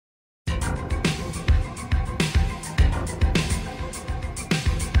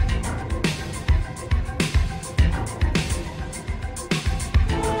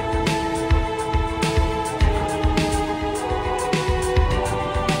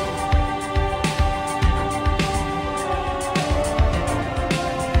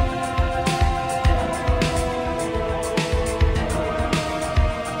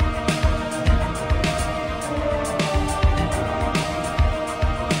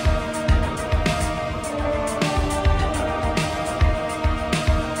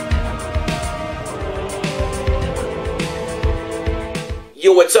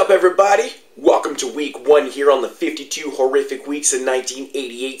Yo, what's up, everybody? Welcome to week 1 here on the 52 Horrific Weeks in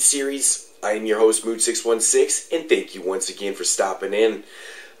 1988 series. I am your host, Mood616, and thank you once again for stopping in.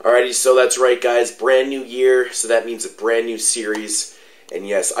 Alrighty, so that's right, guys. Brand new year, so that means a brand new series. And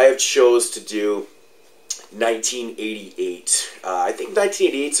yes, I have chose to do 1988. I think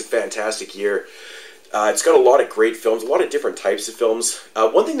 1988 is a fantastic year. It's got a lot of great films, a lot of different types of films.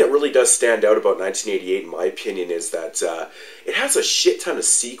 One thing that really does stand out about 1988, in my opinion, is that it has a shit ton of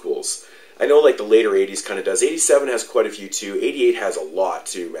sequels. I know, like, the later 80s kind of does. 87 has quite a few, too. 88 has a lot,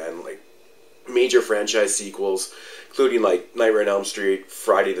 too, man. Like, major franchise sequels, including, like, Nightmare on Elm Street,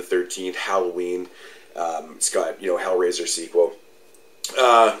 Friday the 13th, Halloween. It's got, Hellraiser sequel.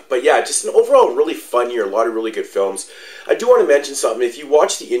 But yeah, just an overall really fun year, a lot of really good films. I do want to mention something. If you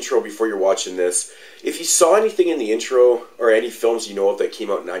watch the intro before you're watching this, if you saw anything in the intro, or any films you know of that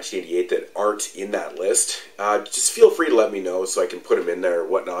came out in 1988 that aren't in that list, just feel free to let me know so I can put them in there or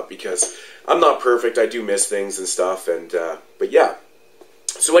whatnot, because I'm not perfect, I do miss things and stuff, and, but yeah.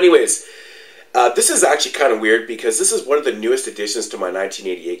 So anyways, this is actually kind of weird, because this is one of the newest additions to my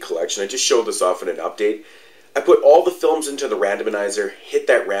 1988 collection. I just showed this off in an update. I put all the films into the randomizer, hit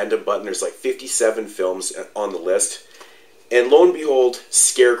that random button, there's like 57 films on the list, and lo and behold,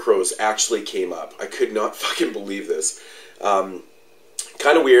 Scarecrows actually came up. I could not fucking believe this.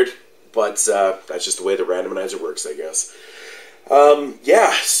 Kind of weird, but that's just the way the randomizer works, I guess.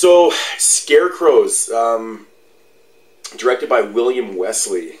 Yeah, so Scarecrows, directed by William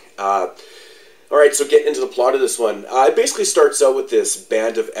Wesley. Alright, so getting into the plot of this one. It basically starts out with this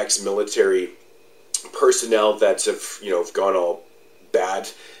band of ex-military personnel that have gone all bad.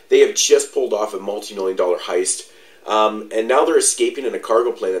 They have just pulled off a multi-million-dollar heist, and now they're escaping in a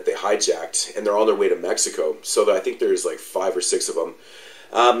cargo plane that they hijacked, and they're on their way to Mexico. So I think there's like 5 or 6 of them.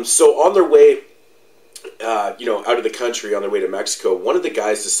 So on their way, out of the country, on their way to Mexico, one of the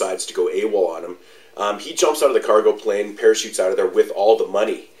guys decides to go AWOL on him. He jumps out of the cargo plane, parachutes out of there with all the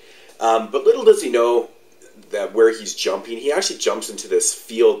money. But little does he know that where he's jumping, he actually jumps into this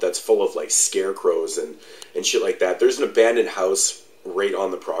field that's full of like scarecrows and shit like that. There's an abandoned house right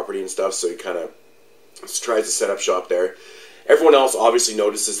on the property and stuff, so he kind of tries to set up shop there. Everyone else obviously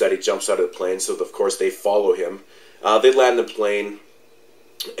notices that he jumps out of the plane, so of course they follow him. They land the plane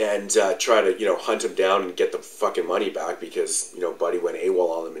and try to hunt him down and get the fucking money back, because Buddy went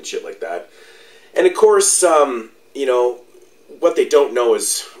AWOL on them and shit like that. And of course, what they don't know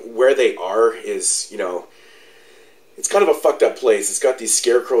is where they are is, it's kind of a fucked up place. It's got these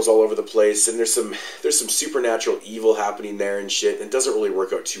scarecrows all over the place, and there's some supernatural evil happening there and shit. And it doesn't really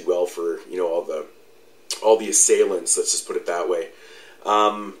work out too well for all the assailants. Let's just put it that way.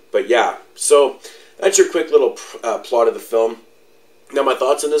 But yeah, so that's your quick little plot of the film. Now my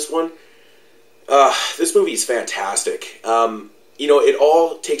thoughts on this one. This movie is fantastic. It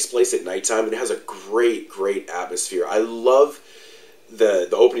all takes place at nighttime, and it has a great atmosphere. I love the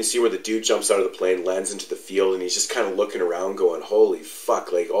opening scene where the dude jumps out of the plane, lands into the field, and he's just kind of looking around going, holy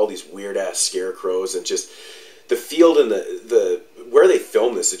fuck, like all these weird ass scarecrows, and just the field and the where they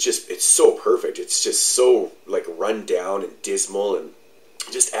film this, it's so perfect. It's just so like run down and dismal, and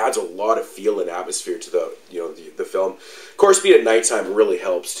just adds a lot of feel and atmosphere to the film. Of course, being at nighttime really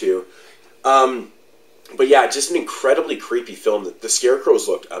helps too. But yeah, just an incredibly creepy film. The scarecrows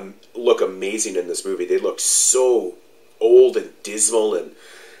look amazing in this movie. They look so old and dismal,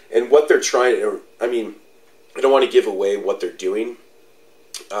 and what they're trying to, I don't want to give away what they're doing,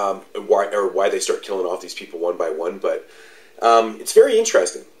 why they start killing off these people one by one, but it's very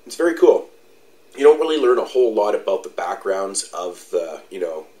interesting. It's very cool. You don't really learn a whole lot about the backgrounds of the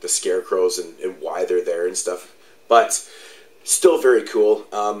scarecrows and why they're there and stuff, but still very cool.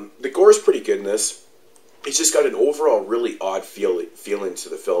 The gore is pretty good in this. It's just got an overall really odd feeling to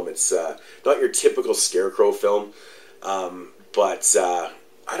the film. It's not your typical scarecrow film, but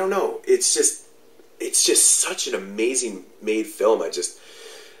I don't know. It's just such an amazing made film.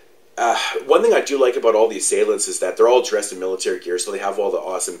 One thing I do like about all the assailants is that they're all dressed in military gear, so they have all the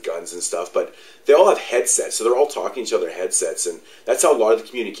awesome guns and stuff, but they all have headsets, so they're all talking to each other in headsets, and that's how a lot of the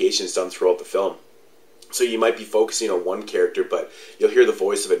communication is done throughout the film. So you might be focusing on one character, but you'll hear the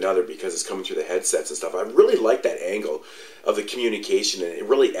voice of another because it's coming through the headsets and stuff. I really like that angle of the communication, and it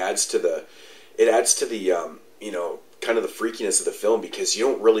really adds to the kind of the freakiness of the film, because you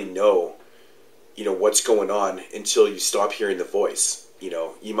don't really know, what's going on until you stop hearing the voice.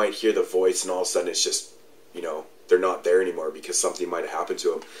 You might hear the voice, and all of a sudden it's just, they're not there anymore because something might have happened to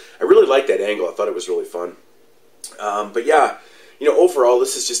them. I really like that angle. I thought it was really fun. But yeah. Overall,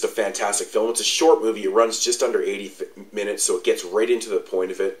 this is just a fantastic film. It's a short movie. It runs just under 80 minutes, so it gets right into the point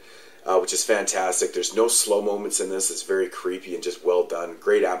of it. which is fantastic. There's no slow moments in this. It's very creepy and just well done.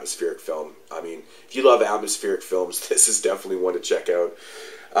 Great atmospheric film. I mean, if you love atmospheric films, this is definitely one to check out.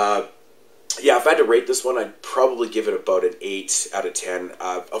 Yeah, if I had to rate this one, I'd probably give it about an 8 out of 10.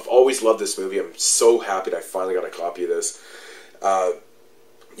 I've always loved this movie. I'm so happy that I finally got a copy of this.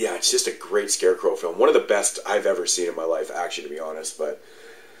 Yeah, it's just a great Scarecrow film. One of the best I've ever seen in my life, actually, to be honest. But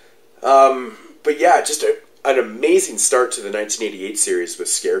yeah, just an amazing start to the 1988 series with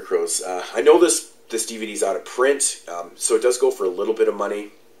Scarecrows. I know this DVD's out of print, so it does go for a little bit of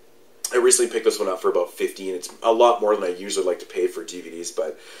money. I recently picked this one up for about $15. It's a lot more than I usually like to pay for DVDs,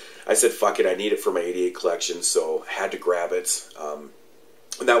 but I said, fuck it, I need it for my 88 collection, so I had to grab it.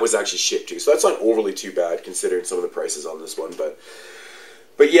 And that was actually shipped too, so that's not overly too bad considering some of the prices on this one.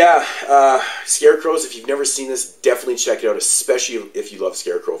 But yeah, Scarecrows, if you've never seen this, definitely check it out, especially if you love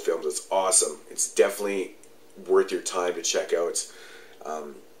Scarecrow films. It's awesome. It's definitely worth your time to check out.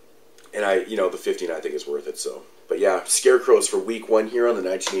 And the 15 I think is worth it, so. But yeah, Scarecrows for week 1 here on the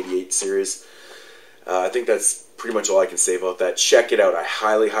 1988 series. I think that's pretty much all I can say about that. Check it out. I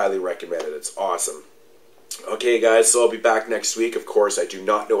highly, highly recommend it. It's awesome. Okay, guys, so I'll be back next week. Of course, I do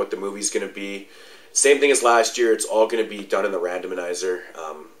not know what the movie's going to be. Same thing as last year. It's all going to be done in the randomizer.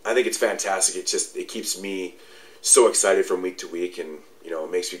 I think it's fantastic. It keeps me so excited from week to week, and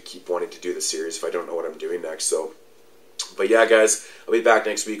it makes me keep wanting to do the series if I don't know what I'm doing next. So, but yeah, guys, I'll be back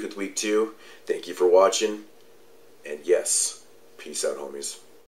next week with week 2. Thank you for watching, and yes, peace out, homies.